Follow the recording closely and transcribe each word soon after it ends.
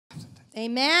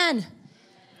Amen.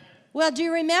 Well, do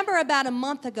you remember about a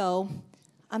month ago,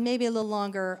 maybe a little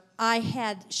longer, I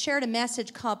had shared a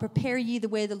message called Prepare Ye the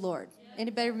Way of the Lord.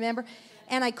 Anybody remember?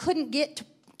 And I couldn't get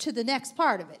to the next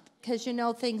part of it because,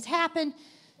 things happen.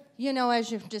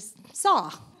 As you just saw,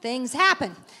 things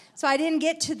happen. So I didn't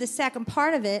get to the second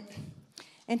part of it.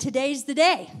 And today's the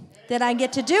day that I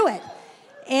get to do it.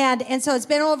 And so it's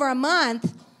been over a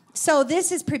month. So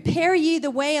this is Prepare Ye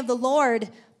the Way of the Lord,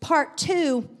 part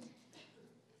 2.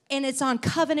 And it's on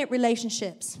covenant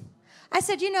relationships. I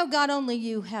said, God, only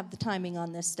you have the timing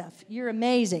on this stuff. You're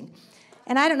amazing.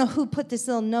 And I don't know who put this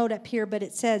little note up here, but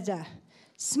it says,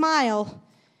 smile,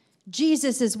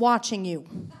 Jesus is watching you.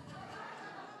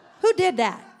 Who did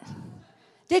that?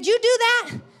 Did you do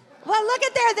that? Well, look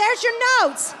at there. There's your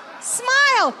notes.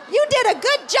 Smile. You did a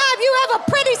good job. You have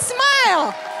a pretty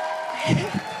smile.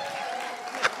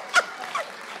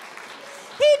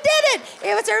 He did it.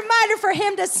 It was a reminder for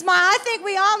him to smile. I think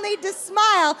we all need to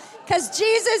smile because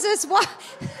Jesus is watching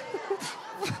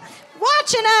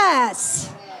us.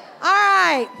 All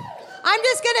right. I'm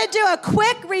just going to do a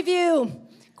quick review.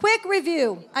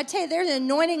 I tell you, there's an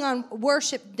anointing on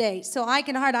worship day, so I'm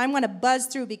going to buzz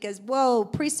through because, whoa,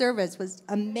 pre-service was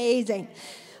amazing.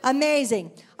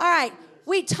 Amazing. All right.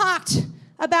 We talked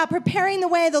about preparing the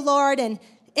way of the Lord and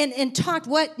talked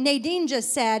what Nadine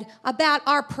just said about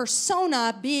our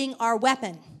persona being our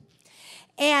weapon.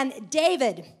 And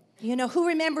David, who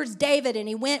remembers David? And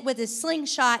he went with his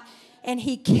slingshot and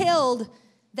he killed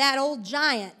that old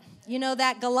giant,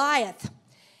 that Goliath.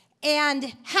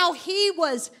 And how he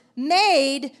was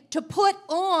made to put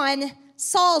on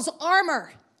Saul's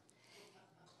armor.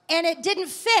 And it didn't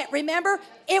fit, remember?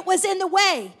 It was in the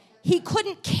way. He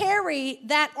couldn't carry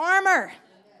that armor.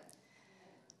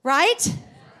 Right?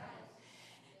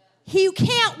 You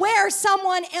can't wear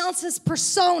someone else's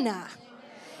persona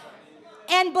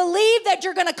and believe that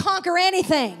you're going to conquer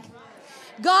anything.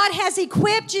 God has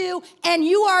equipped you, and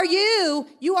you are you.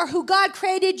 You are who God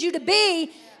created you to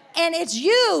be, and it's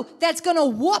you that's going to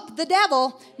whoop the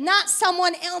devil, not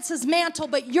someone else's mantle,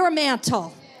 but your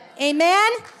mantle.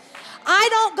 Amen? I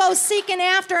don't go seeking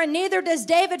after, and neither does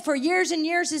David. For years and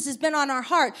years, this has been on our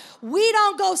heart. We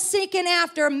don't go seeking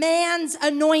after man's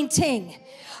anointing.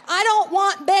 I don't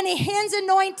want Benny Hinn's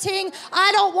anointing.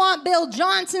 I don't want Bill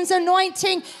Johnson's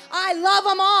anointing. I love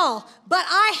them all. But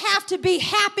I have to be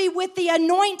happy with the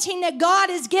anointing that God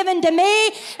has given to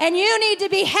me. And you need to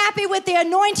be happy with the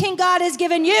anointing God has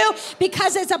given you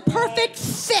because it's a perfect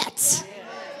fit.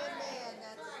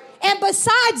 And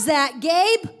besides that,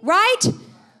 Gabe, right?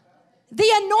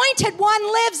 The anointed one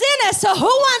lives in us. So who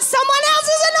wants someone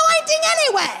else's anointing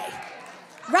anyway?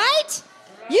 Right?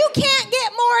 You can't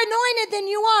get more anointed than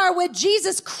you are with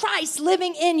Jesus Christ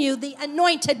living in you, the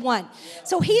anointed one.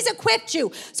 So he's equipped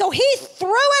you. So he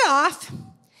threw it off.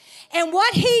 And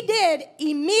what he did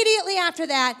immediately after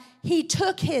that, he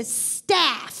took his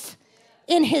staff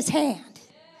in his hand.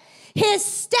 His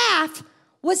staff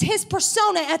was his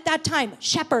persona at that time,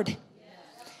 shepherd.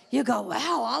 You go,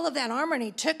 wow, all of that armor, and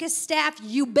he took his staff.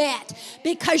 You bet,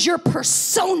 because your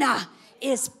persona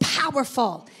is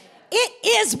powerful. It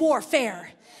is warfare.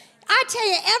 I tell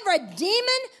you, every demon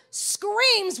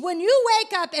screams when you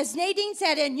wake up, as Nadine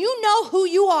said, and you know who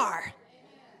you are.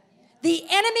 The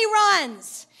enemy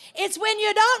runs. It's when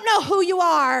you don't know who you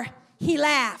are, he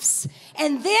laughs.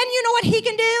 And then you know what he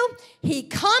can do? He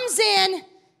comes in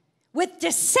with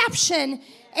deception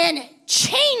and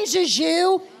changes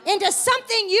you into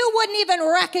something you wouldn't even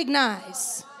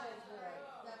recognize.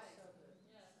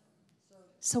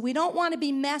 So we don't want to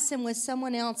be messing with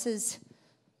someone else's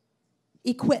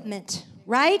equipment,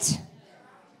 right?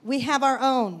 We have our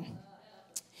own.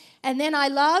 And then I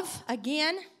love,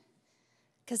 again,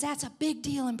 because that's a big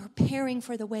deal in preparing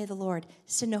for the way of the Lord,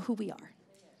 is to know who we are.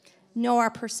 Know our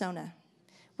persona.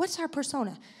 What's our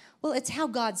persona? Well, it's how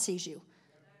God sees you.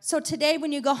 So today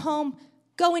when you go home,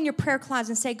 go in your prayer closet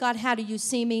and say, God, how do you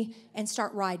see me? And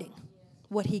start writing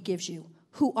what he gives you.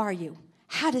 Who are you?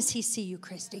 How does he see you,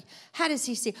 Christy? How does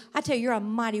he see? I tell you, you're a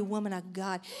mighty woman of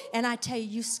God. And I tell you,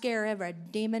 you scare every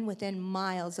demon within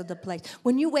miles of the place.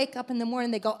 When you wake up in the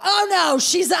morning, they go, oh no,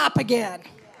 she's up again.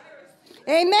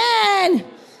 Amen.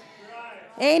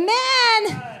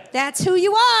 Amen. That's who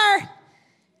you are.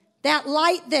 That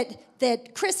light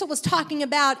that Crystal was talking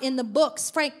about in the books,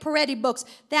 Frank Peretti books,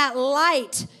 that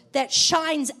light that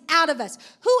shines out of us.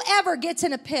 Whoever gets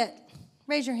in a pit,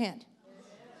 raise your hand.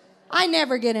 I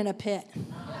never get in a pit.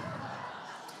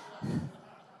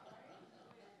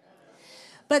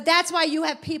 But that's why you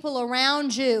have people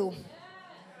around you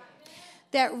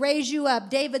that raise you up.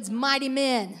 David's mighty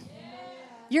men.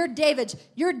 You're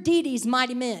DeeDee's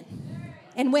mighty men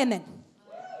and women.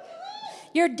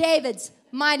 You're David's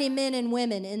mighty men and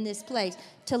women in this place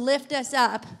to lift us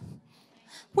up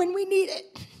when we need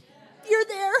it. You're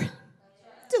there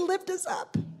to lift us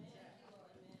up.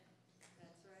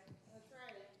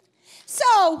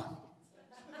 So,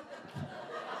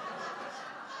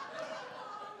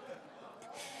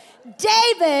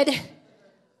 David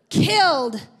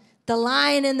killed the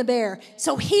lion and the bear.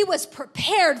 So he was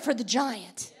prepared for the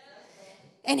giant.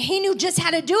 And he knew just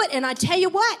how to do it. And I tell you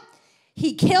what,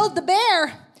 he killed the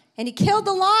bear and he killed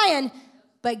the lion.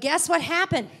 But guess what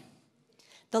happened?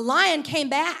 The lion came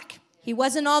back. He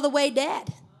wasn't all the way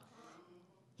dead.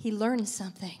 He learned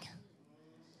something.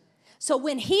 So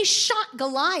when he shot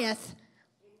Goliath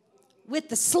with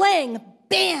the sling,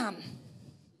 bam,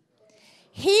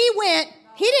 he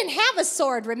didn't have a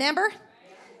sword, remember?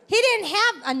 He didn't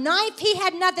have a knife. He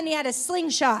had nothing. He had a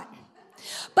slingshot.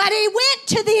 But he went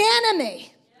to the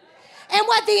enemy. And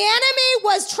what the enemy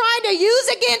was trying to use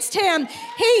against him,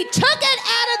 he took it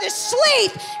out of the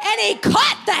sleeve and he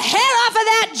cut the head off of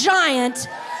that giant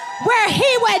where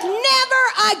he would never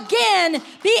again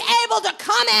be able to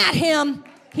come at him.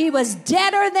 He was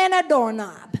deader than a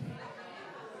doorknob.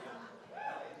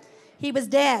 He was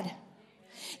dead.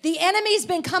 The enemy's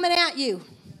been coming at you.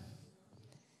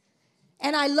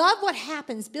 And I love what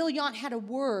happens. Bill Yount had a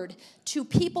word to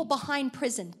people behind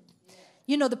prison.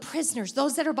 You know, the prisoners,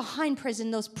 those that are behind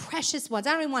prison, those precious ones.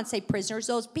 I don't even want to say prisoners,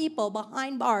 those people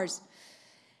behind bars.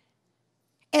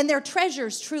 And their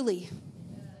treasures truly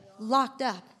locked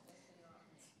up.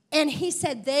 And he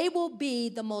said they will be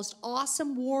the most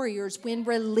awesome warriors when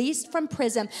released from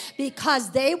prison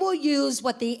because they will use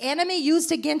what the enemy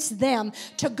used against them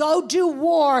to go do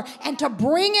war and to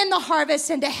bring in the harvest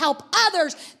and to help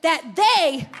others that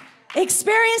they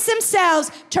experience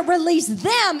themselves to release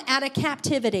them out of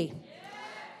captivity.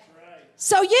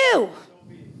 So you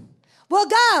will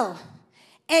go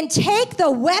and take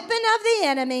the weapon of the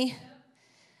enemy,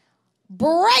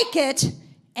 break it,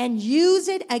 and use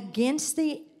it against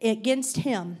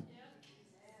him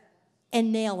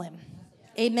and nail him.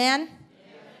 Amen?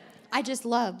 I just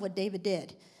love what David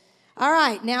did. All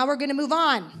right, now we're going to move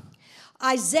on.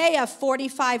 Isaiah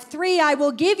 45:3, I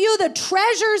will give you the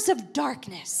treasures of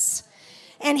darkness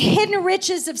and hidden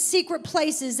riches of secret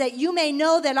places, that you may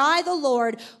know that I, the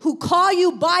Lord, who call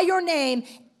you by your name,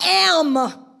 am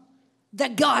the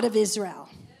God of Israel.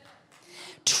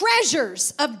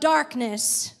 Treasures of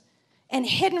darkness and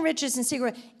hidden riches and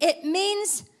secret. It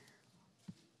means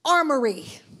armory.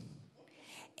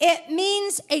 It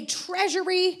means a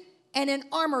treasury and an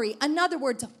armory. In other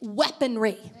words,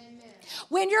 weaponry.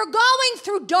 When you're going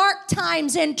through dark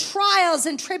times and trials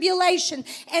and tribulation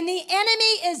and the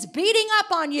enemy is beating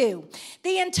up on you,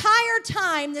 the entire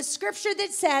time, the scripture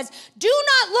that says, do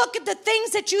not look at the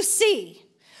things that you see,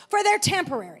 for they're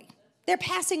temporary. They're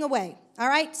passing away, all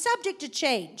right? Subject to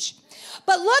change.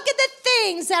 But look at the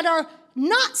things that are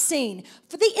not seen,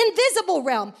 for the invisible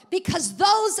realm, because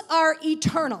those are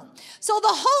eternal. So the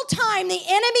whole time the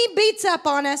enemy beats up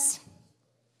on us,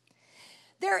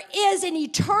 there is an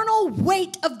eternal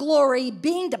weight of glory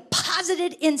being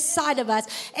deposited inside of us,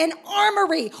 an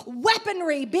armory,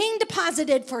 weaponry being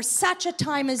deposited for such a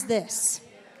time as this.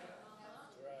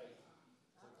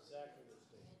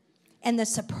 And the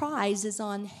surprise is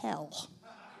on hell.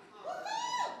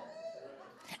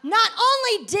 Not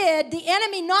only did the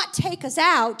enemy not take us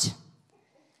out,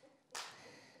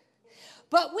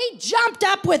 but we jumped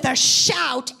up with a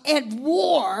shout and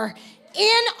war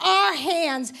in our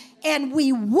hands, and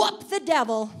we whooped the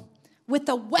devil with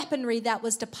the weaponry that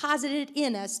was deposited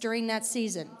in us during that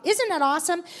season. Isn't that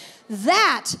awesome?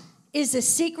 That is the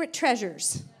secret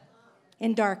treasures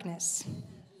in darkness.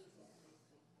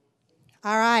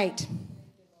 All right.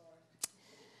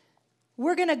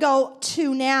 We're going to go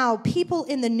to now people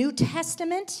in the New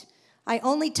Testament. I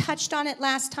only touched on it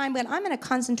last time, but I'm going to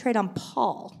concentrate on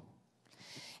Paul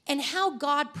and how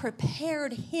God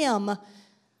prepared him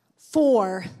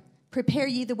for prepare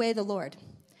ye the way of the Lord.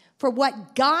 For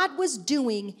what God was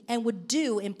doing and would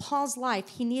do in Paul's life,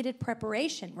 he needed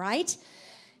preparation, right?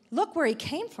 Look where he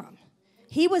came from.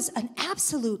 He was an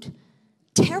absolute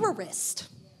terrorist.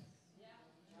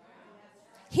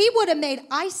 He would have made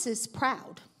ISIS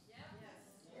proud.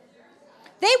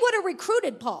 They would have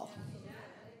recruited Paul.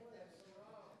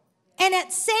 And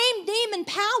that same demon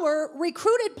power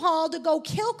recruited Paul to go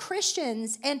kill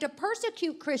Christians and to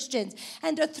persecute Christians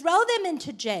and to throw them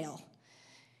into jail.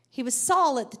 He was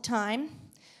Saul at the time.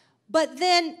 But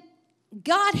then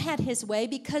God had his way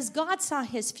because God saw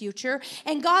his future,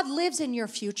 and God lives in your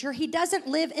future. He doesn't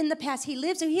live in the past. He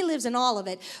lives in all of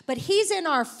it. But he's in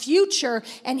our future,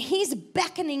 and he's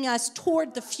beckoning us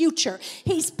toward the future.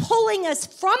 He's pulling us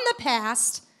from the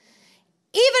past,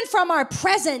 even from our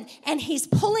present, and he's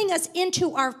pulling us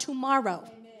into our tomorrow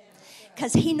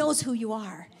because he knows who you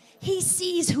are. He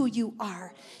sees who you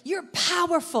are. You're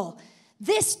powerful.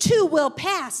 This too will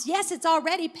pass. Yes, it's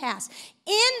already passed.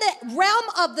 In the realm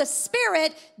of the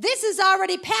spirit, this is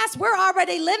already passed. We're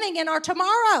already living in our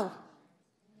tomorrow.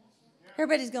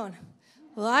 Everybody's going,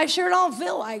 well, I sure don't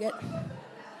feel like it.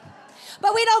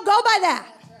 But we don't go by that.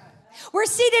 We're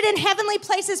seated in heavenly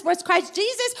places with Christ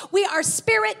Jesus. We are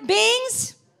spirit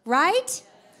beings, right?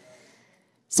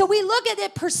 So we look at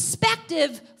it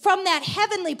perspective from that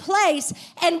heavenly place,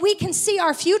 and we can see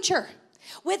our future.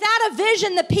 Without a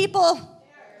vision, the people...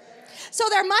 So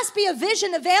there must be a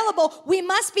vision available. We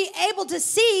must be able to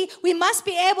see. We must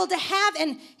be able to have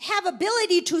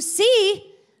ability to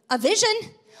see a vision.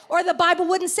 Or the Bible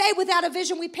wouldn't say without a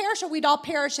vision we perish, or we'd all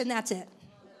perish and that's it.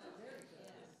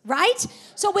 Right?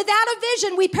 So without a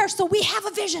vision we perish. So we have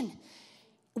a vision.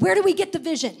 Where do we get the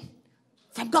vision?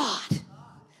 From God.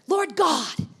 Lord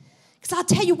God. Because I'll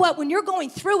tell you what, when you're going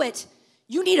through it,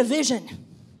 you need a vision.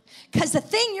 Because the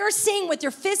thing you're seeing with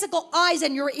your physical eyes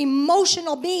and your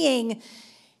emotional being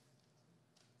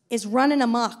is running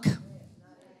amok.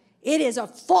 It is a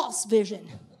false vision.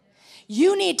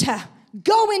 You need to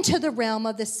go into the realm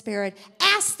of the Spirit.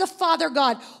 Ask the Father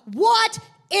God, what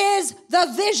is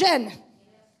the vision?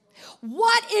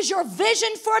 What is your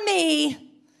vision for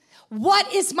me?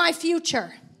 What is my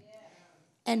future?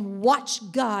 And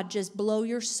watch God just blow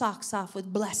your socks off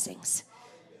with blessings.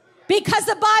 Because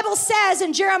the Bible says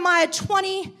in Jeremiah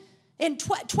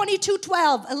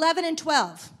 22:12, 11 and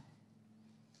 12.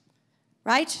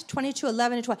 Right? 22,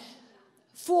 11 and 12.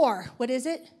 4, what is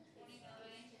it?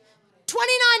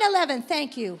 29:11.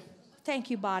 Thank you. Thank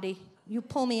you, body. You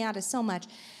pull me out of so much.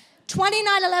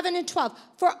 29:11 and 12.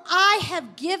 For I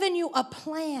have given you a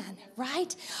plan,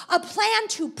 right? A plan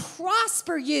to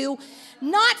prosper you,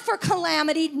 not for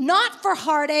calamity, not for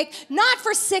heartache, not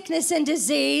for sickness and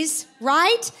disease,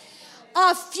 right?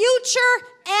 A future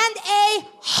and a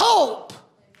hope.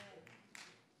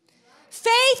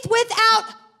 Faith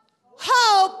without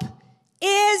hope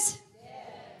is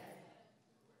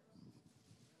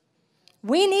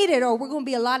we need it, or we're going to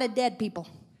be a lot of dead people.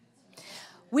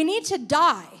 We need to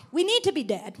die. We need to be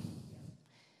dead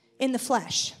in the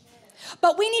flesh.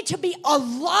 But we need to be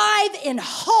alive in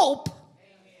hope,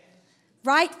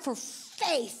 right? For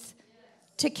faith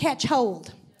to catch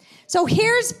hold. So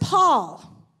here's Paul.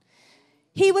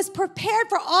 He was prepared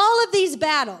for all of these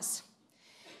battles.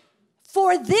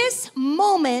 For this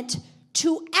moment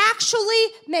to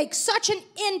actually make such an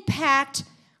impact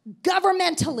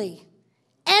governmentally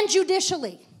and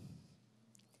judicially.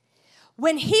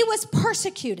 When he was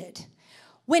persecuted,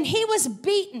 when he was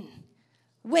beaten,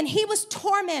 when he was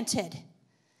tormented,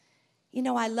 you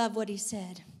know, I love what he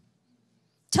said.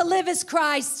 To live is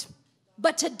Christ,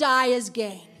 but to die is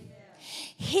gain.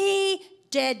 He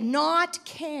did not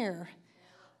care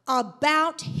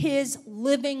about his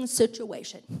living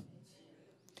situation.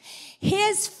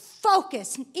 His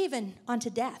focus, even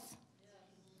unto death,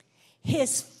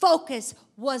 his focus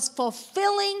was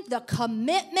fulfilling the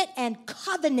commitment and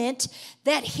covenant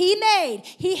that he made.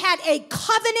 He had a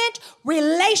covenant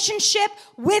relationship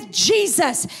with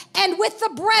Jesus and with the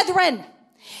brethren.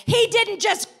 He didn't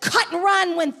just cut and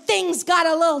run when things got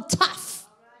a little tough.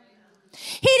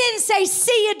 He didn't say,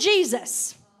 see you,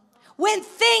 Jesus, when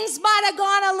things might have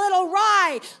gone a little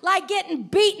awry, like getting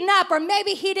beaten up, or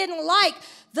maybe he didn't like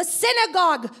the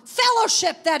synagogue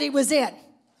fellowship that he was in.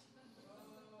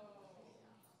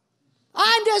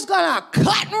 I'm just going to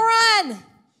cut and run.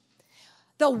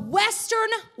 The Western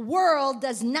world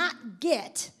does not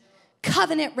get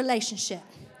covenant relationship.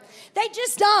 They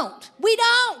just don't. We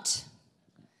don't.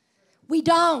 We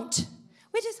don't.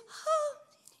 We just, oh.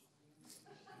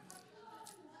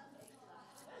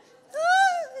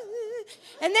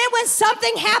 And then when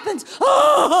something happens,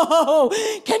 oh,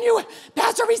 can you,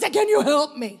 Pastor Risa, can you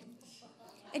help me?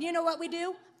 And you know what we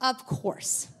do? Of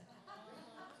course.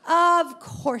 Of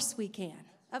course we can.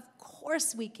 Of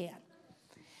course we can.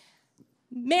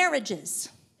 Marriages.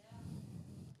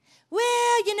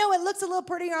 Well, you know, it looks a little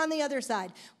prettier on the other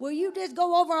side. Well, you just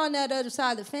go over on that other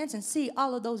side of the fence and see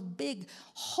all of those big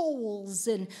holes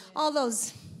and all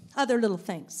those other little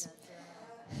things.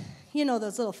 You know,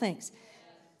 those little things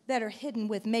that are hidden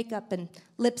with makeup and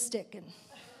lipstick and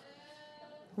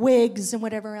wigs and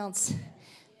whatever else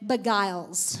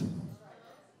beguiles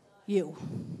you.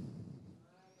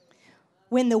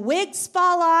 when the wigs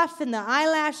fall off and the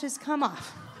eyelashes come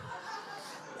off.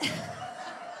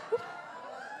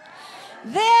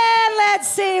 Then let's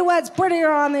see what's prettier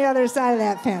on the other side of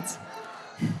that fence.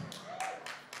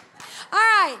 All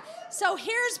right, so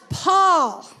here's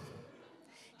Paul.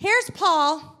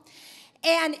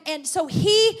 And so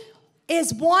he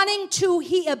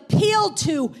appealed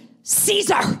to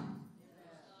Caesar.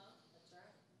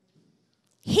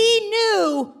 He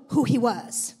knew who he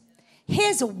was.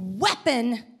 His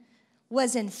weapon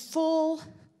was in full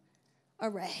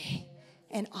array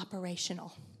and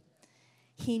operational.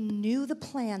 He knew the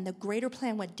plan, the greater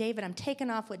plan, I'm taking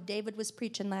off what David was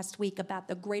preaching last week about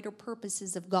the greater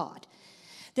purposes of God.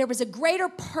 There was a greater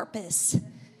purpose.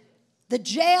 The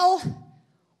jail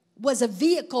was a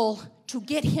vehicle to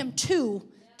get him to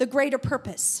the greater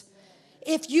purpose.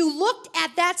 If you looked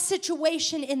at that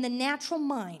situation in the natural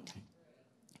mind,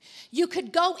 you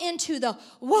could go into the,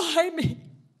 why me?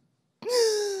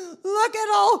 Look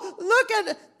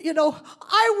at,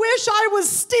 I wish I was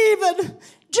Stephen.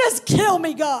 Just kill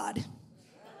me, God.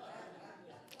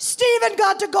 Stephen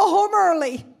got to go home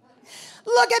early.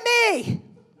 Look at me.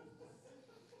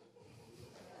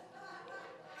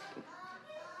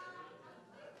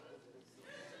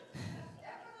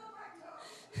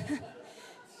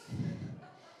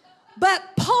 But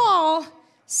Paul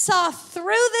saw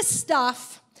through the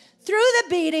stuff, through the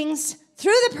beatings,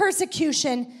 through the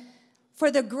persecution,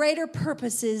 for the greater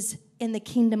purposes in the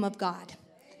kingdom of God.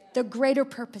 The greater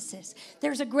purposes.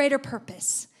 There's a greater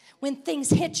purpose. When things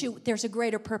hit you, there's a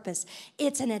greater purpose.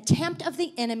 It's an attempt of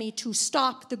the enemy to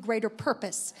stop the greater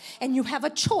purpose. And you have a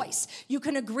choice. You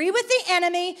can agree with the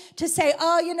enemy to say,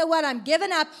 oh, you know what, I'm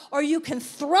giving up. Or you can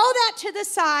throw that to the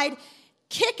side,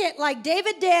 kick it like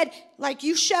David did, like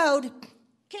you showed.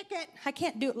 Kick it. I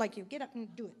can't do it like you. Get up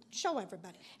and do it. Show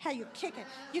everybody how you kick it.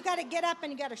 You got to get up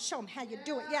and you got to show them how you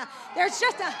do it. Yeah, there's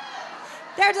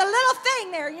a little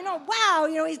thing there. Wow,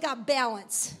 he's got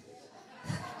balance.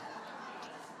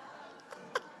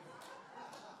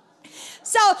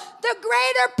 So the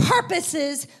greater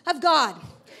purposes of God.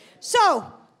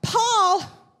 So Paul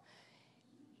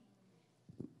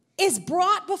is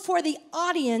brought before the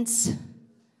audience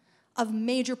of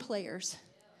major players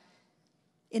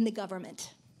in the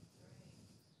government.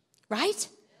 Right?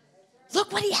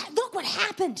 Look what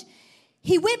happened.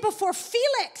 He went before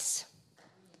Felix.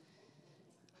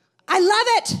 I love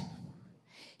it.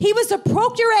 He was the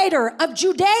procurator of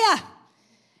Judea.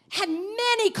 Had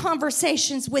many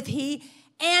conversations with he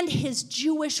and his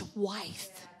Jewish wife.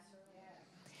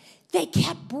 They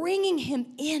kept bringing him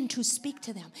in to speak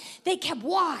to them.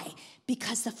 Why?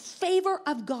 Because the favor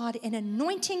of God and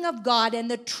anointing of God and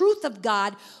the truth of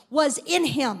God was in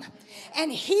him.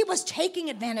 And he was taking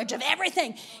advantage of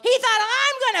everything. He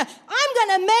thought, I'm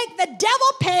gonna make the devil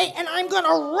pay, and I'm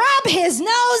gonna rub his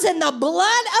nose in the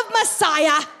blood of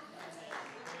Messiah.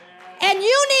 And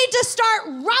you need to start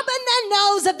rubbing the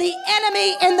nose of the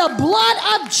enemy in the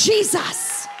blood of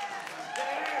Jesus.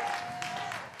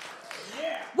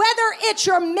 Whether it's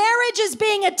your marriage is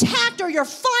being attacked or your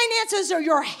finances or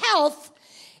your health,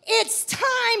 it's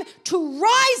time to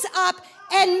rise up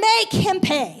and make him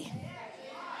pay.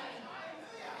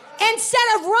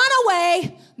 Instead of run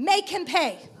away, make him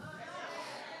pay.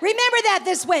 Remember that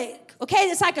this week, okay?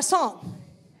 It's like a song.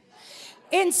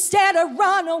 Instead of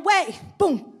run away,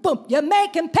 boom, boom, you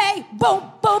make him pay. Boom,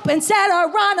 boom, instead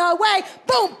of run away,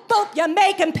 boom, boom, you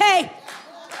make him pay.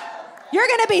 You're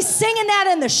going to be singing that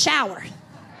in the shower.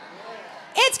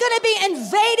 It's going to be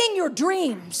invading your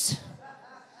dreams.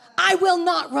 I will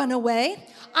not run away.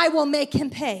 I will make him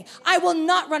pay. I will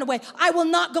not run away. I will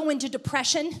not go into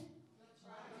depression.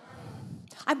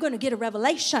 I'm going to get a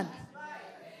revelation.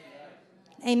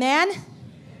 Amen?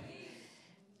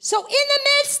 So in the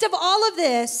midst of all of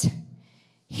this,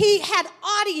 he had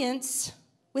audience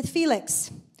with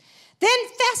Felix. Then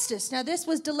Festus, now this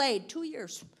was delayed 2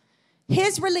 years.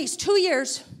 His release, 2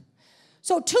 years.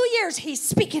 So 2 years, he's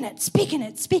speaking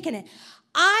it.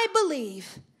 I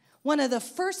believe one of the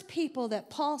first people that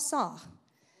Paul saw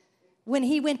when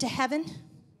he went to heaven,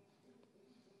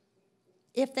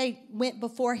 if they went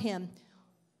before him,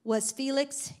 was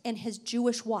Felix and his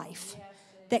Jewish wife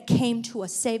that came to a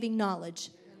saving knowledge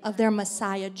of their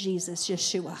Messiah, Jesus,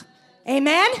 Yeshua.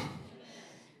 Amen?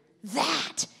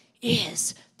 That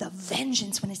is the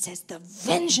vengeance when it says the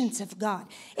vengeance of God.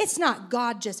 It's not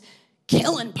God just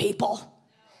killing people.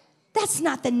 That's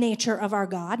not the nature of our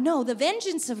God. No, the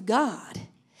vengeance of God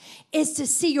is to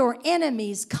see your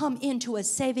enemies come into a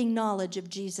saving knowledge of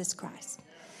Jesus Christ.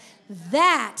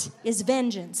 That is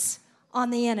vengeance on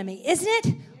the enemy, isn't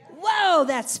it? Whoa,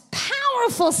 that's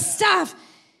powerful stuff.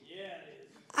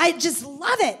 I just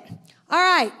love it. All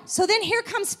right, so then here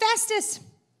comes Festus.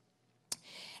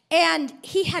 And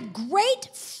he had great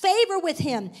favor with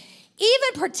him,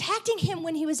 even protecting him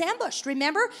when he was ambushed.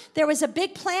 Remember, there was a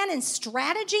big plan and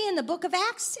strategy in the book of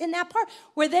Acts in that part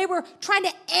where they were trying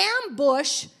to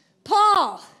ambush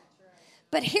Paul.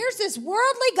 But here's this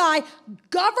worldly guy,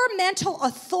 governmental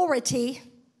authority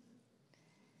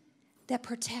that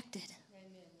protected.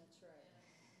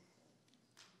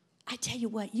 I tell you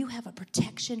what, you have a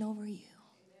protection over you.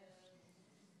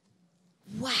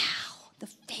 Wow, the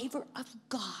favor of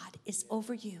God is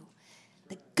over you.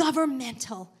 The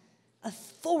governmental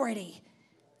authority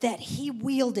that he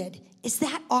wielded. Is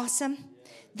that awesome?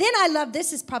 Then I love,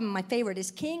 this is probably my favorite,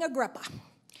 is King Agrippa.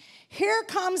 Here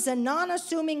comes the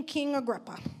non-assuming King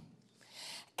Agrippa.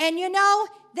 And you know,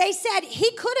 they said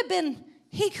he could have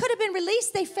been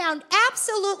released. They found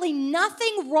absolutely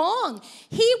nothing wrong.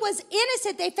 He was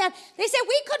innocent. They said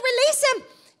we could release him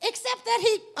except that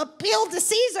he appealed to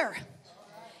Caesar.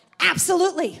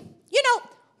 Absolutely. You know,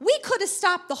 we could have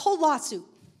stopped the whole lawsuit.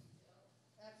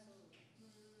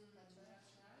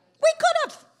 We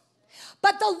could have.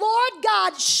 But the Lord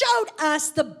God showed us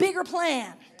the bigger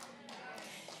plan.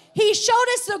 He showed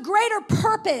us the greater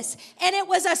purpose, and it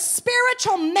was a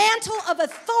spiritual mantle of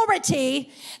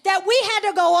authority that we had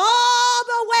to go all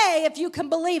the way, if you can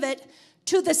believe it,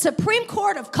 to the Supreme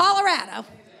Court of Colorado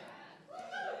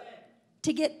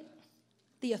to get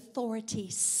the authority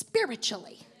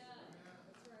spiritually,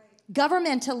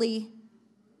 governmentally,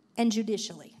 and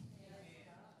judicially.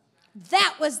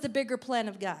 That was the bigger plan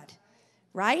of God,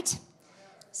 right?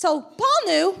 So Paul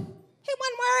knew he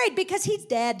wasn't worried because he's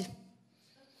dead.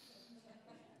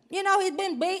 You know, he'd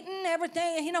been beaten,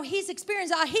 everything. You know, he's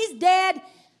experienced all. He's dead.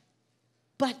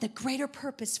 But the greater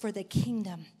purpose for the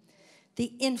kingdom,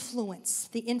 the influence.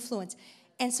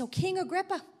 And so King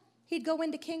Agrippa, he'd go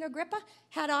into King Agrippa,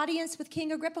 had audience with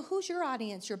King Agrippa. Who's your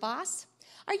audience? Your boss?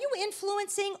 Are you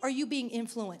influencing or are you being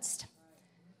influenced?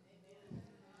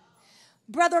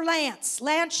 Brother Lance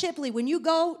Shipley, when you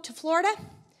go to Florida,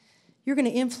 you're going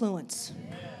to influence.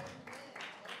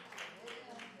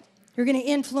 You're going to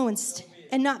influence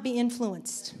and not be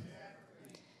influenced.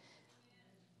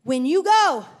 When you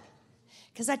go,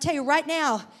 because I tell you right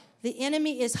now, the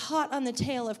enemy is hot on the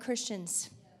tail of Christians.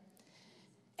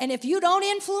 And if you don't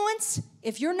influence,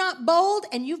 if you're not bold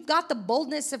and you've got the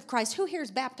boldness of Christ, who here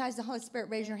is baptized in the Holy Spirit?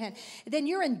 Raise your hand. Then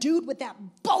you're endued with that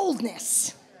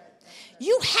boldness.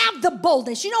 You have the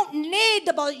boldness. You don't need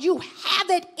the boldness. You have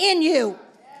it in you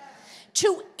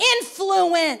to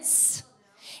influence.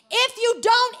 If you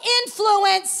don't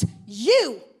influence,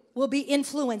 you will be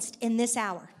influenced in this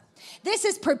hour. This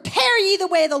is prepare ye the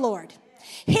way of the Lord.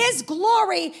 His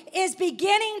glory is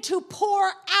beginning to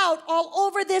pour out all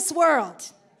over this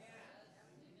world.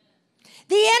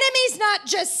 The enemy's not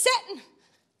just sitting,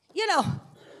 you know.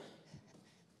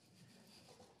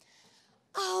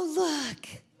 Oh,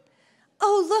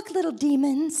 look, little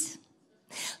demons.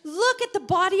 Look at the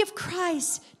body of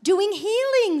Christ doing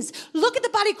healings. Look at the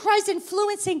body of Christ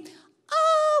influencing.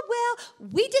 Oh, well,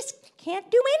 we just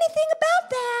can't do anything about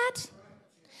that.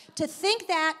 To think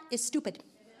that is stupid.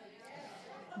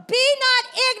 Be not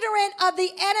ignorant of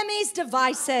the enemy's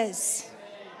devices.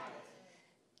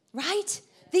 Right?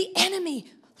 The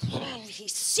enemy, he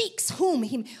seeks whom?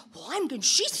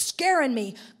 She's scaring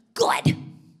me. Good.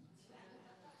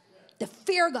 To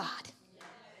fear God.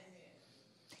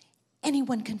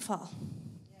 Anyone can fall.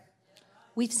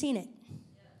 We've seen it.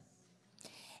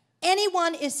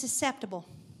 Anyone is susceptible.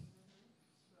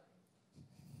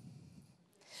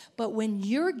 But when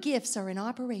your gifts are in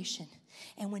operation,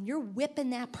 and when you're whipping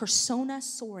that persona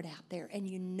sword out there, and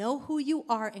you know who you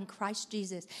are in Christ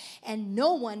Jesus, and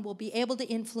no one will be able to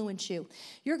influence you,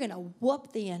 you're going to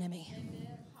whoop the enemy.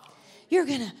 You're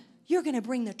going to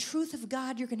bring the truth of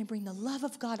God. You're going to bring the love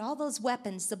of God, all those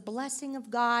weapons, the blessing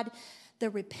of God, the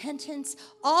repentance,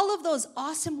 all of those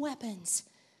awesome weapons.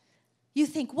 You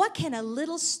think, what can a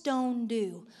little stone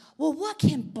do? Well, what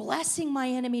can blessing my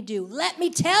enemy do? Let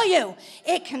me tell you,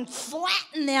 it can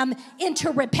flatten them into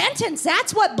repentance.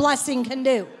 That's what blessing can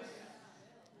do.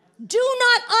 Do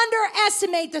not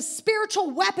underestimate the spiritual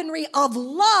weaponry of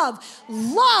love.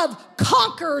 Love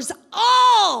conquers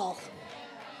all.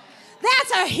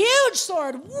 That's a huge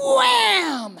sword.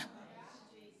 Wham!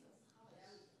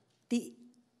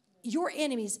 Your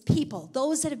enemies, people,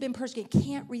 those that have been persecuted,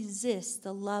 can't resist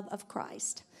the love of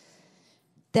Christ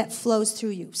that flows through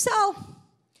you. So,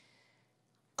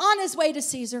 on his way to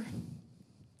Caesar,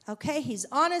 okay, he's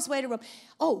on his way to Rome.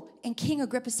 Oh, and King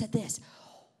Agrippa said this.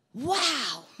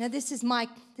 Wow. Now, this is my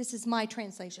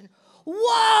translation.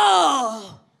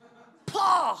 Whoa,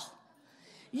 Paul,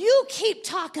 you keep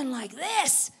talking like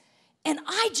this, and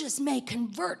I just may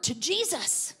convert to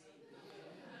Jesus.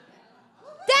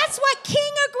 That's what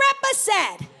King Agrippa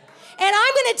said. And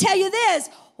I'm going to tell you this.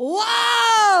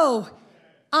 Whoa!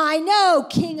 I know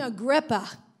King Agrippa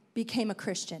became a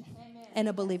Christian and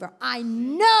a believer. I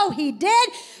know he did,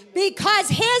 because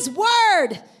his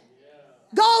word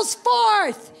goes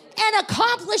forth and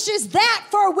accomplishes that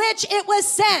for which it was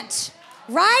sent.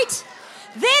 Right?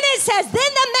 Then it says, then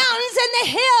the mountains and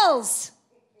the hills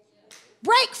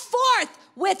break forth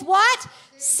with what?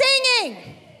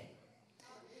 Singing.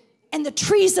 And the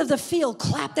trees of the field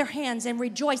clap their hands in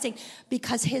rejoicing,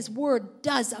 because his word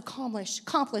does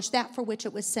accomplish that for which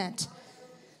it was sent.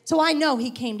 So I know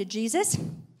he came to Jesus.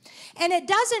 And it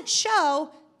doesn't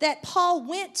show that Paul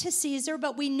went to Caesar,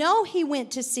 but we know he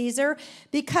went to Caesar,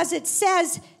 because it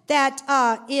says that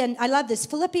I love this,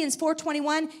 Philippians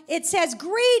 4:21, it says,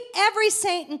 greet every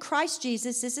saint in Christ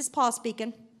Jesus. This is Paul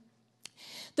speaking.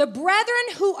 The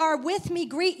brethren who are with me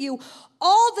greet you.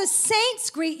 All the saints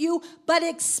greet you, but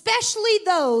especially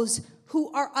those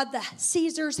who are of the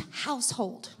Caesar's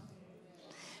household.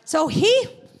 So he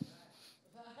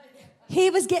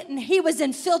was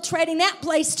infiltrating that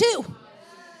place too.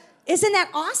 Isn't that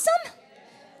awesome?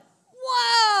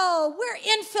 Whoa,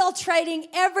 we're infiltrating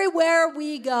everywhere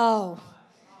we go.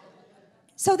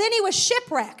 So then he was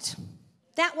shipwrecked.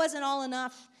 That wasn't all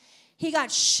enough. He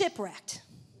got shipwrecked.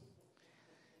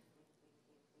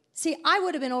 See, I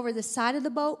would have been over the side of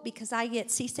the boat because I get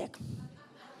seasick.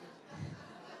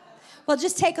 Well,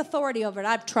 just take authority over it.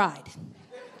 I've tried.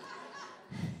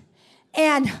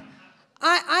 And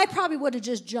I probably would have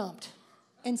just jumped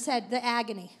and said, the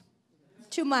agony.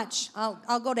 Too much.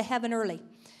 I'll go to heaven early.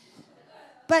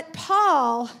 But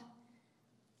Paul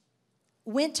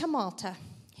went to Malta.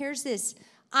 Here's this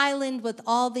island with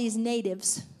all these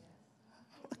natives.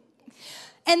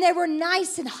 And they were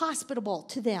nice and hospitable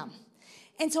to them.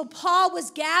 And so Paul was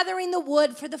gathering the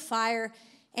wood for the fire,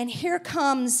 and here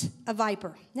comes a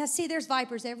viper. Now see, there's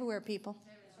vipers everywhere, people.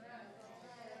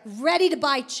 Ready to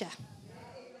bite you.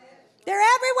 They're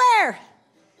everywhere.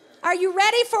 Are you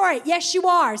ready for it? Yes, you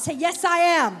are. Say, yes, I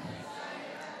am.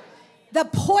 The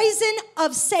poison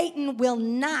of Satan will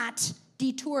not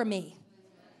detour me.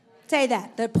 Say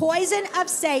that. The poison of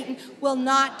Satan will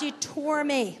not detour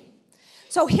me.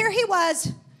 So here he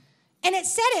was, and it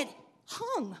said it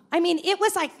hung. I mean, it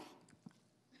was like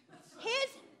his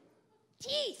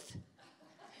teeth.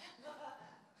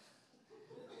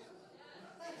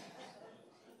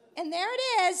 And there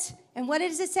it is. And what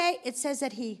does it say? It says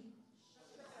that he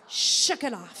shook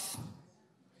it off.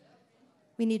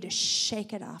 We need to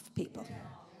shake it off, people.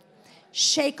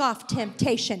 Shake off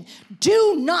temptation.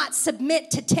 Do not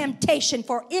submit to temptation,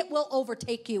 for it will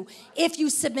overtake you if you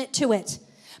submit to it.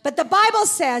 But the Bible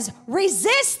says,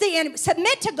 resist the enemy,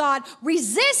 submit to God,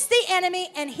 resist the enemy,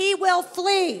 and he will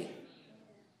flee.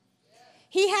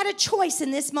 He had a choice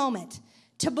in this moment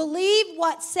to believe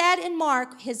what said in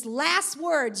Mark, his last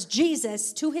words,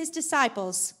 Jesus, to his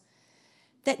disciples,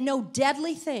 that no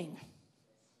deadly thing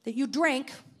that you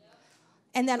drink,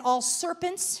 and that all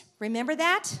serpents, remember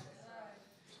that?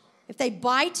 If they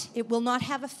bite, it will not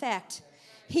have effect.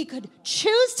 He could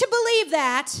choose to believe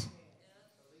that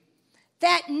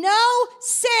no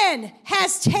sin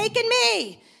has taken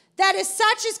me, that is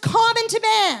such as common to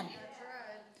man.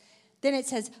 Then it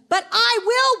says, but I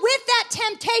will with that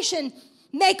temptation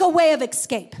make a way of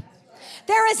escape.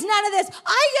 There is none of this.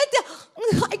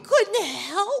 I couldn't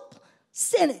help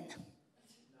sinning.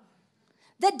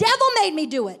 The devil made me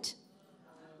do it.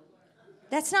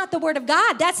 That's not the word of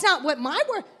God. That's not what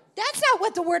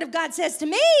the word of God says to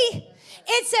me.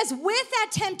 It says, with that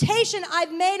temptation,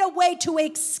 I've made a way to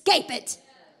escape it.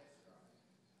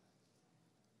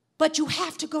 But you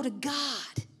have to go to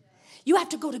God. You have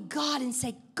to go to God and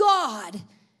say, God,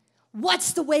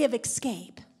 what's the way of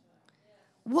escape?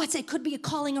 It could be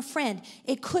calling a friend.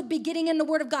 It could be getting in the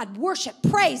word of God, worship,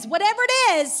 praise, whatever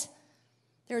it is.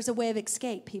 There's a way of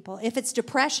escape, people. If it's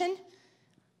depression,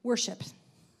 worship.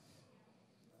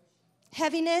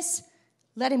 Heaviness,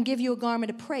 let him give you a garment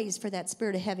of praise for that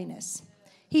spirit of heaviness.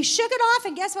 He shook it off,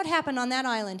 and guess what happened on that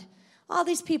island? All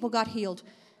these people got healed.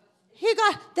 He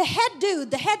got the head dude,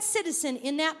 the head citizen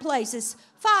in that place. His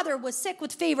father was sick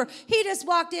with fever. He just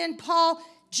walked in.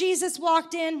 Jesus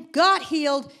walked in, got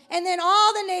healed, and then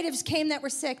all the natives came that were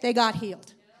sick. They got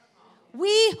healed.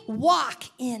 We walk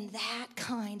in that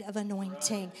kind of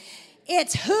anointing.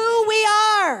 It's who we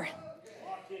are.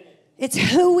 It's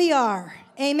who we are.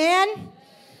 Amen?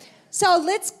 So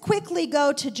let's quickly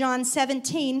go to John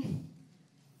 17.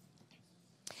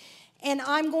 And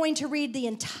I'm going to read the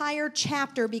entire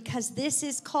chapter because this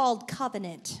is called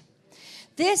covenant.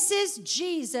 This is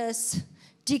Jesus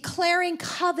declaring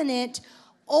covenant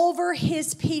over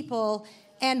his people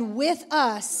and with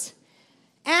us.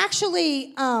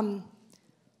 Actually,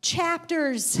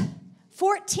 chapters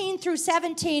 14 through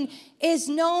 17 is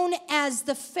known as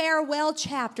the farewell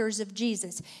chapters of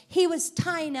Jesus. He was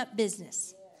tying up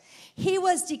business. He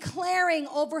was declaring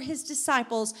over his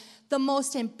disciples the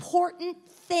most important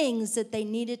things that they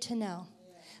needed to know.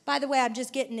 By the way, I'm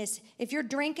just getting this. If you're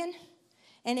drinking,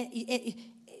 and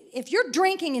if you're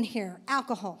drinking in here,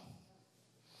 alcohol,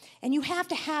 and you have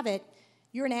to have it,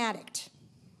 you're an addict.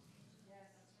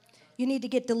 You need to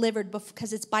get delivered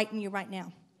because it's biting you right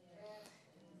now.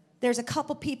 There's a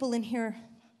couple people in here,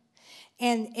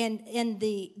 and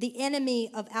the enemy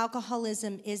of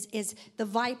alcoholism is the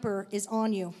viper is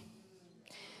on you.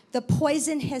 The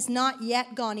poison has not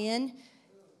yet gone in.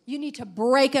 You need to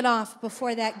break it off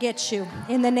before that gets you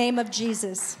in the name of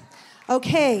Jesus.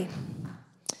 Okay.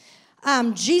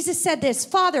 Jesus said this,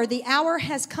 Father, the hour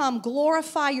has come.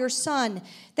 Glorify your Son,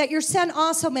 that your Son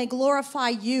also may glorify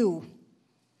you.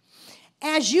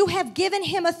 As you have given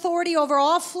him authority over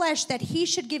all flesh, that he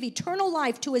should give eternal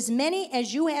life to as many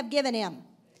as you have given him.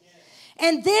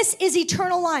 And this is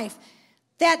eternal life,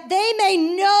 that they may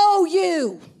know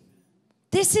you.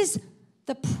 This is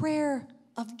the prayer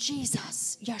of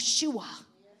Jesus, Yeshua.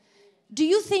 Do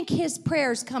you think his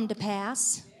prayers come to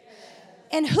pass?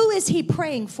 And who is he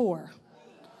praying for?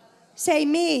 Say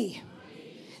me.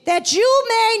 That you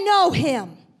may know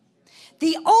him,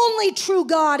 the only true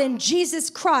God in Jesus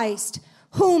Christ,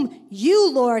 whom you,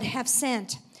 Lord, have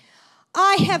sent.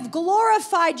 I have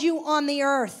glorified you on the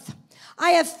earth.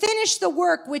 I have finished the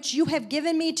work which you have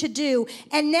given me to do.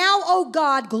 And now, O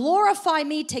God, glorify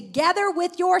me together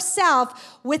with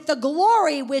yourself with the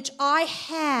glory which I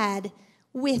had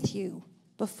with you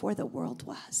before the world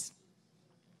was.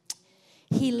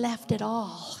 He left it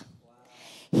all.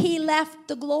 He left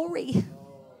the glory.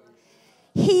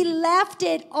 He left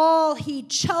it all. He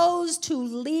chose to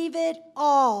leave it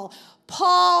all.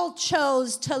 Paul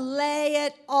chose to lay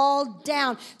it all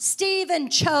down. Stephen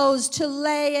chose to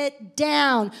lay it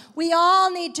down. We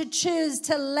all need to choose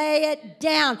to lay it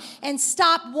down and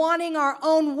stop wanting our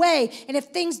own way. And if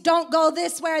things don't go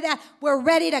this way or that, we're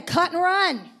ready to cut and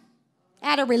run.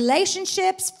 Out of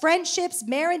relationships, friendships,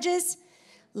 marriages,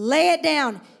 lay it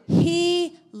down.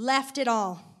 He left it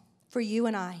all for you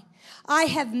and I. I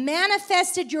have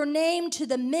manifested your name to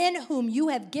the men whom you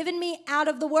have given me out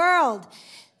of the world.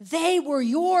 They were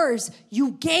yours.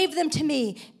 You gave them to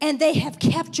me, and they have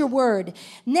kept your word.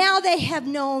 Now they have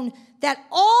known that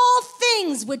all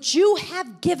things which you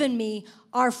have given me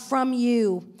are from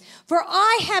you. For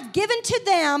I have given to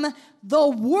them the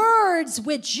words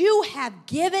which you have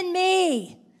given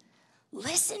me.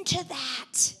 Listen to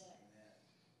that.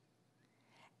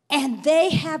 And they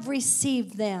have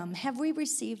received them. Have we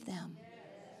received them?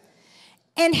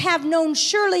 And have known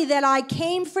surely that I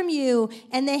came from you,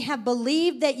 and they have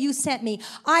believed that you sent me.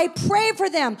 I pray for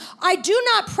them. I do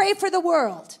not pray for the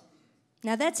world.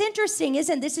 Now that's interesting,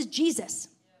 isn't it? This is Jesus.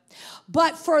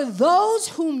 But for those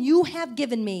whom you have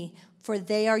given me, for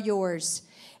they are yours.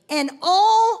 And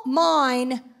all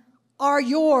mine are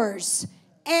yours,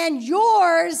 and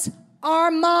yours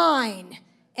are mine,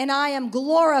 and I am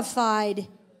glorified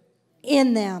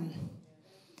in them.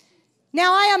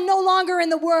 Now I am no longer in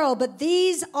the world, but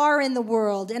these are in the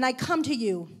world, and I come to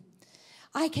you.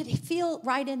 I could feel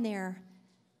right in there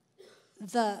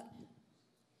the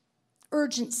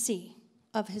urgency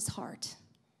of his heart.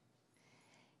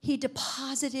 He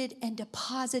deposited and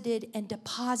deposited and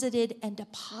deposited and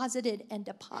deposited and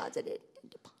deposited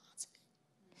and deposited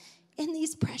in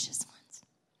these precious ones.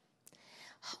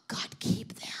 Oh, God,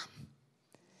 keep them.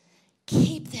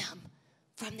 Keep them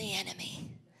from the enemy.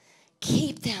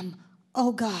 Keep them.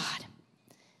 Oh, God,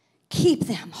 keep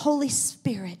them. Holy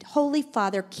Spirit, Holy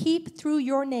Father, keep through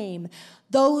your name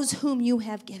those whom you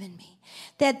have given me,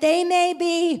 that they may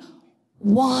be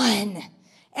one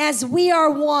as we are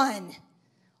one.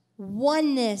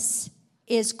 Oneness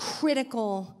is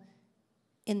critical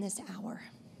in this hour.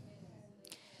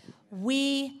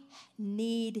 We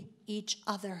need each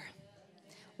other.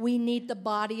 We need the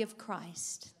body of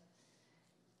Christ.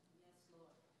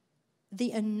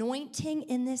 The anointing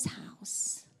in this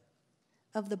house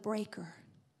of the breaker,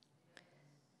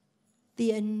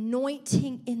 the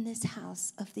anointing in this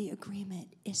house of the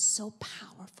agreement is so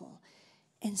powerful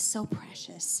and so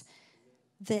precious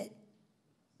that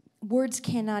words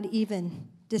cannot even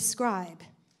describe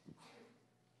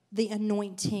the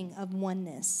anointing of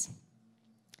oneness.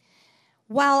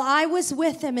 While I was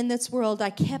with them in this world, I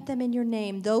kept them in your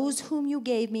name. Those whom you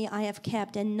gave me I have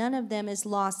kept, and none of them is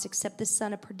lost except the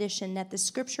son of perdition, that the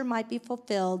scripture might be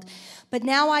fulfilled. But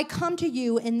now I come to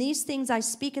you, and these things I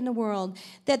speak in the world,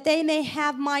 that they may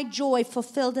have my joy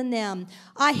fulfilled in them.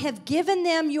 I have given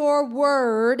them your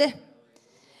word,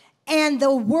 and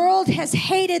the world has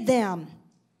hated them.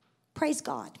 Praise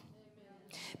God.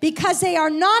 Because they are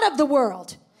not of the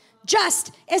world,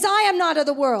 just as I am not of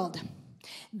the world.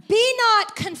 Be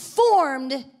not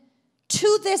conformed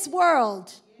to this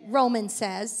world, Romans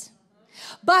says,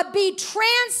 but be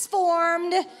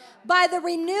transformed by the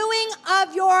renewing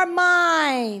of your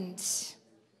mind,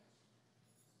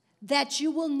 that you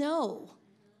will know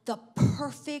the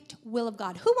perfect will of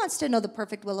God. Who wants to know the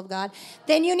perfect will of God?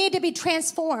 Then you need to be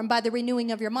transformed by the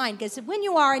renewing of your mind. Because when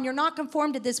you are and you're not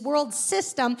conformed to this world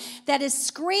system that is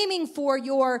screaming for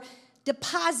your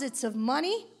deposits of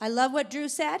money, I love what Drew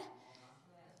said,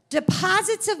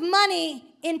 deposits of money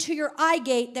into your eye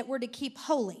gate that we're to keep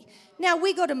holy. Now,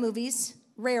 we go to movies,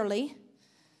 rarely.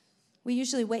 We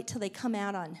usually wait till they come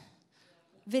out on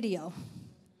video.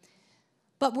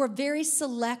 But we're very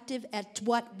selective at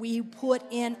what we put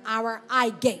in our eye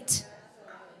gate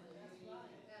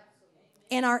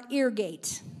and our ear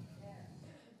gate.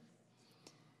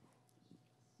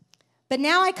 But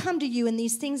now I come to you, and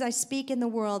these things I speak in the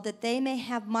world, that they may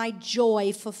have my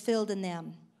joy fulfilled in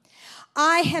them.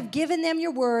 I have given them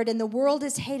your word, and the world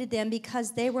has hated them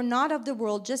because they were not of the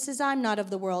world, just as I'm not of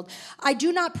the world. I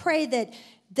do not pray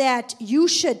that you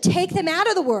should take them out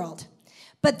of the world,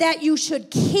 but that you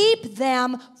should keep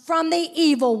them from the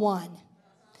evil one.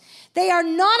 They are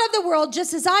not of the world,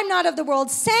 just as I'm not of the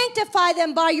world. Sanctify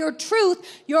them by your truth.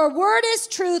 Your word is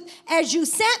truth. As you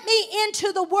sent me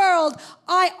into the world,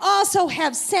 I also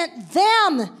have sent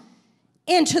them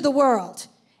into the world.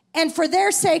 And for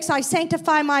their sakes I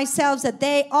sanctify myself, that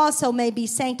they also may be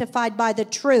sanctified by the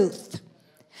truth.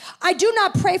 I do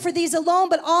not pray for these alone,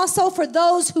 but also for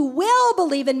those who will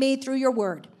believe in me through your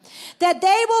word, that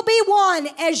they will be one,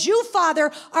 as you,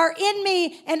 Father, are in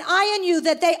me and I in you,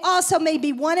 that they also may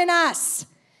be one in us.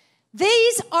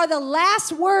 These are the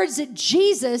last words that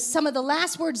Jesus, some of the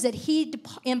last words that he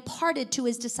imparted to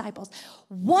his disciples.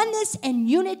 Oneness and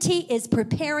unity is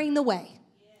preparing the way.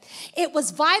 It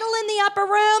was vital in the upper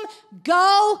room.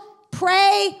 Go,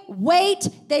 pray, wait.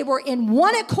 They were in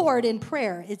one accord in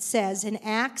prayer, it says in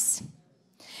Acts.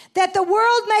 That the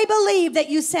world may believe that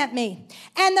you sent me.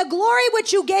 And the glory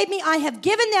which you gave me, I have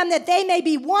given them, that they may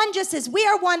be one, just as we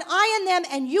are one, I and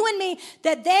them, and you and me,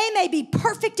 that they may be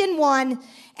perfect in one,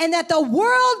 and that the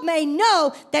world may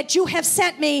know that you have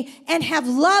sent me and have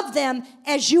loved them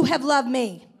as you have loved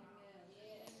me.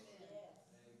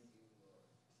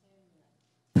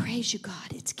 Praise you,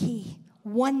 God. It's key.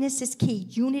 Oneness is key.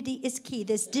 Unity is key.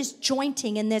 This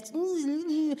disjointing and this,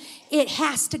 it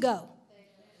has to go.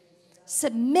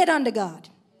 Submit unto God.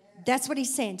 That's what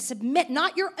he's saying. Submit,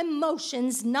 not your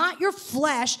emotions, not your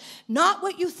flesh, not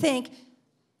what you think.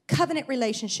 Covenant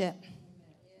relationship.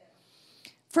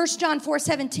 1 John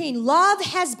 4:17. Love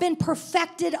has been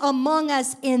perfected among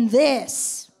us in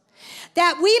this,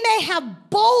 that we may have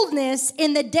boldness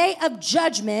in the day of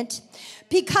judgment,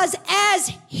 because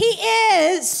as he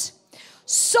is,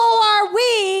 so are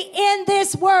we in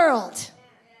this world.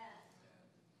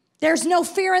 There's no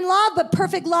fear in love, but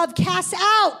perfect love casts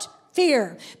out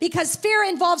fear, because fear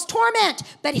involves torment.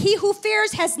 But he who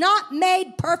fears has not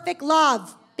made perfect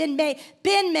love, been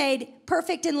made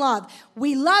perfect in love.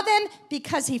 We love him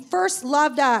because he first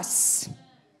loved us.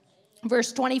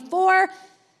 Verse 24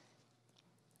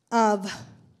 of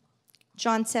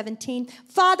John 17.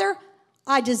 Father,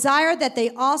 I desire that they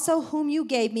also whom you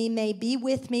gave me may be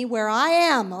with me where I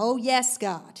am. Oh, yes,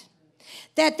 God.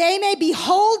 That they may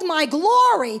behold my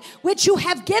glory, which you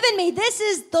have given me. This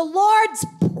is the Lord's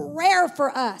prayer for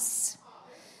us.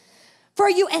 For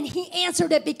you, and he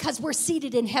answered it because we're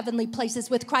seated in heavenly places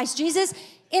with Christ Jesus.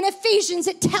 In Ephesians,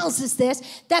 it tells us this,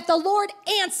 that the Lord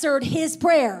answered his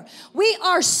prayer. We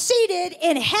are seated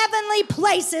in heavenly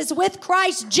places with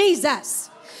Christ Jesus.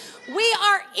 We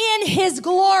are in his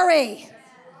glory.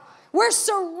 We're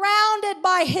surrounded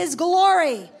by his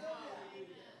glory.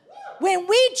 When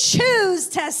we choose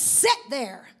to sit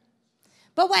there.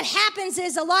 But what happens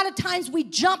is a lot of times we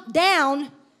jump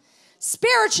down.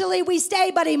 Spiritually we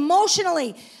stay, but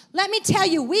emotionally, let me tell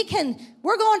you,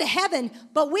 we're going to heaven,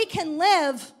 but we can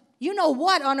live, you know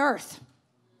what, on earth.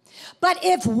 But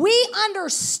if we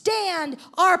understand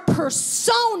our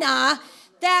persona,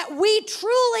 that we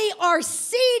truly are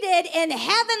seated in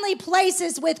heavenly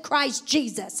places with Christ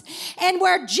Jesus. And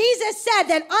where Jesus said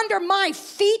that under my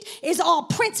feet is all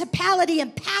principality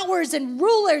and powers and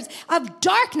rulers of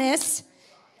darkness,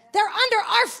 They're under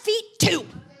our feet too.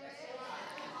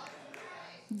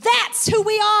 That's who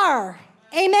we are.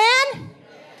 Amen?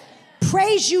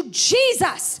 Praise you,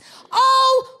 Jesus.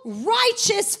 Oh,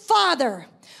 righteous Father,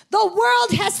 the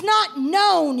world has not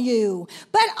known you,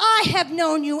 but I have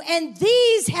known you, and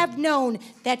these have known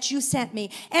that you sent me.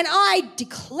 And I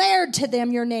declared to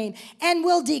them your name, and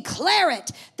will declare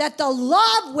it, that the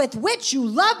love with which you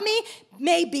love me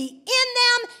may be in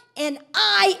them, and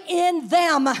I in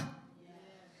them.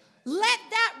 Let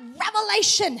that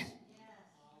revelation.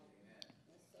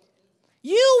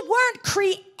 You weren't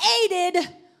created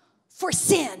for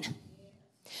sin.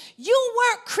 You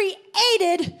weren't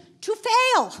created to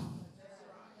fail.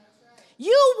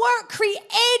 You weren't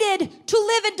created to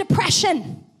live in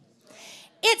depression.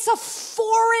 It's a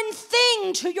foreign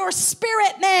thing to your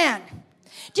spirit, man.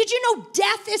 Did you know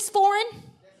death is foreign?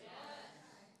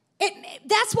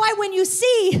 That's why when you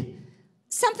see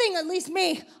something, at least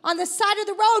me, on the side of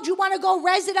the road, you want to go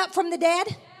raise it up from the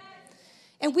dead.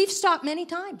 And we've stopped many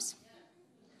times.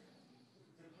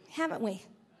 Haven't we?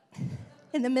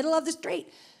 In the middle of the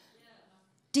street.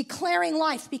 Declaring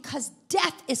life, because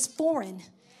death is foreign.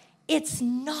 It's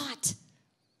not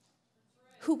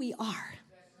who we are.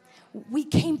 We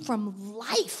came from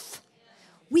life.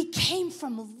 We came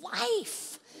from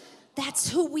life. That's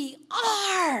who we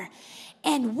are.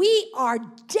 And we are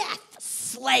death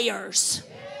slayers.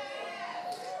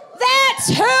 That's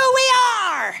who we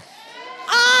are.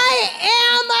 I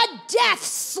am a death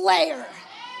slayer.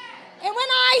 And when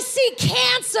I see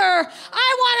cancer,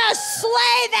 I want to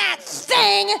slay that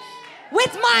thing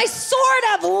with my sword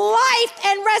of life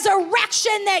and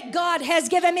resurrection that God has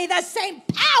given me. The same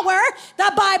power,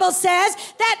 the Bible says,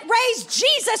 that raised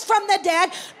Jesus from the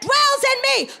dead dwells in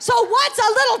me. So what's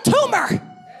a little tumor?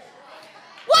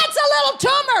 What's a little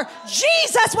tumor?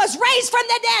 Jesus was raised from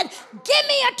the dead. Give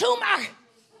me a tumor.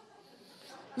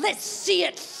 Let's see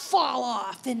it fall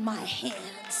off in my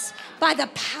hands by the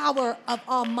power of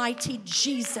Almighty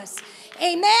Jesus.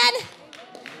 Amen.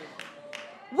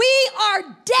 We are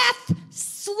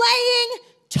death-slaying,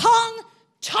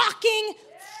 tongue-talking,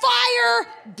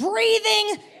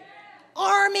 fire-breathing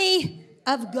army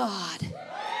of God.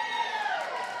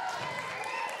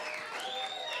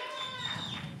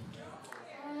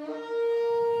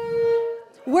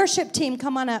 Worship team,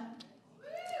 come on up.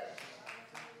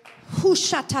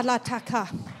 Hushatalataka.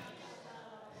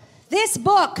 This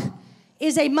book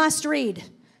is a must-read.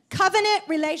 Covenant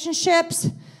Relationships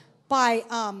by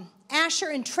Asher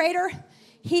and Trader.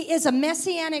 He is a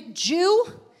Messianic Jew.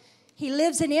 He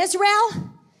lives in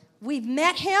Israel. We've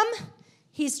met him.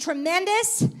 He's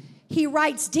tremendous. He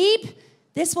writes deep.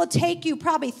 This will take you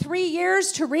probably 3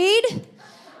 years to read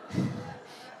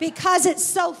because it's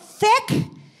so thick.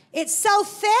 It's so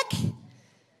thick.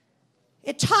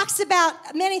 It talks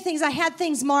about many things. I had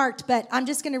things marked, but I'm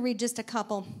just going to read just a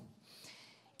couple.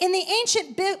 In the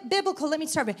ancient biblical, let me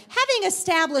start with, having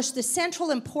established the central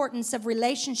importance of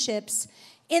relationships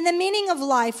in the meaning of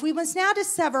life, we must now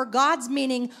discover God's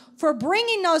meaning for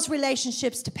bringing those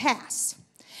relationships to pass.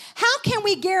 How can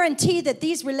we guarantee that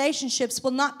these relationships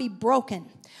will not be broken?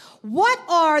 What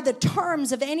are the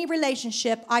terms of any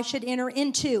relationship I should enter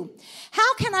into?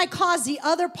 How can I cause the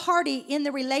other party in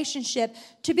the relationship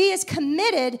to be as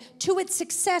committed to its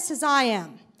success as I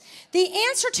am? The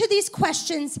answer to these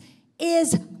questions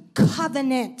is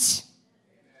covenant.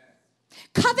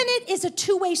 Covenant is a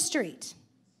two-way street.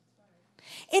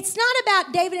 It's not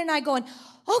about David and I going,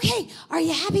 okay, are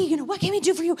you happy? What can we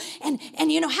do for you? And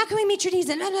how can we meet your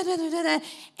needs? And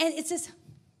it's this.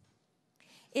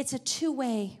 It's a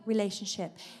two-way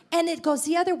relationship. And it goes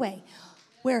the other way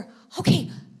where,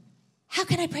 okay, how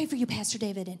can I pray for you, Pastor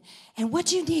David? And what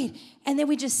do you need? And then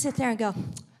we just sit there and go,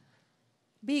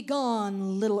 be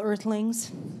gone, little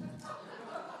earthlings.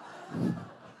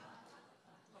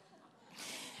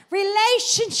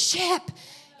 Relationship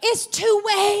is two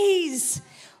ways.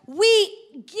 We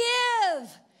give,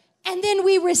 and then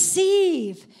we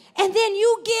receive. And then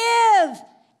you give,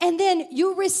 and then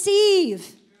you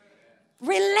receive.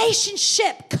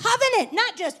 Relationship, covenant,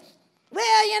 not just,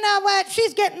 well, you know what,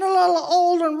 she's getting a little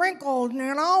old and wrinkled, and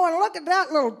look at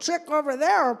that little chick over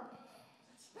there.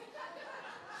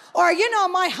 Or,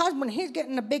 my husband, he's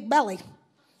getting a big belly.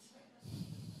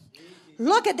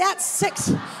 Look at that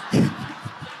six.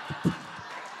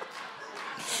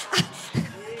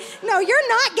 No, you're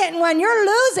not getting one. You're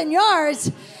losing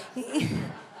yours.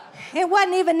 It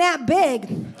wasn't even that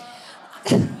big.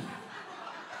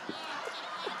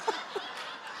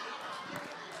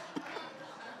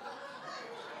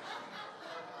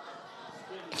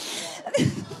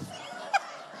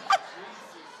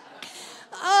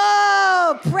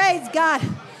 Oh, praise God.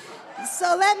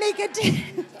 So let me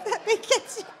continue.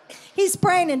 He's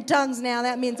praying in tongues now.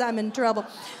 That means I'm in trouble.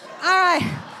 All right.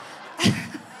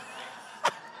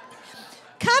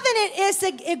 Covenant is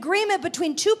the agreement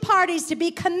between two parties to be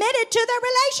committed to their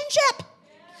relationship.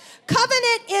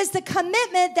 Covenant is the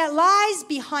commitment that lies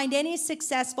behind any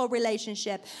successful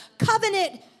relationship.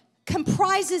 Covenant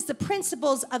comprises the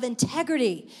principles of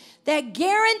integrity that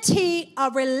guarantee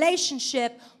a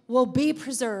relationship will be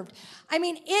preserved. I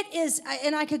mean, it is,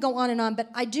 and I could go on and on, but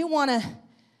I do want to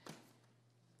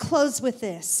close with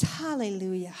this.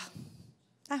 Hallelujah.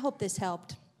 I hope this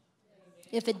helped.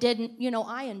 If it didn't,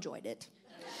 I enjoyed it.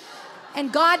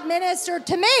 And God ministered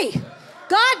to me.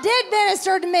 God did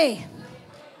minister to me.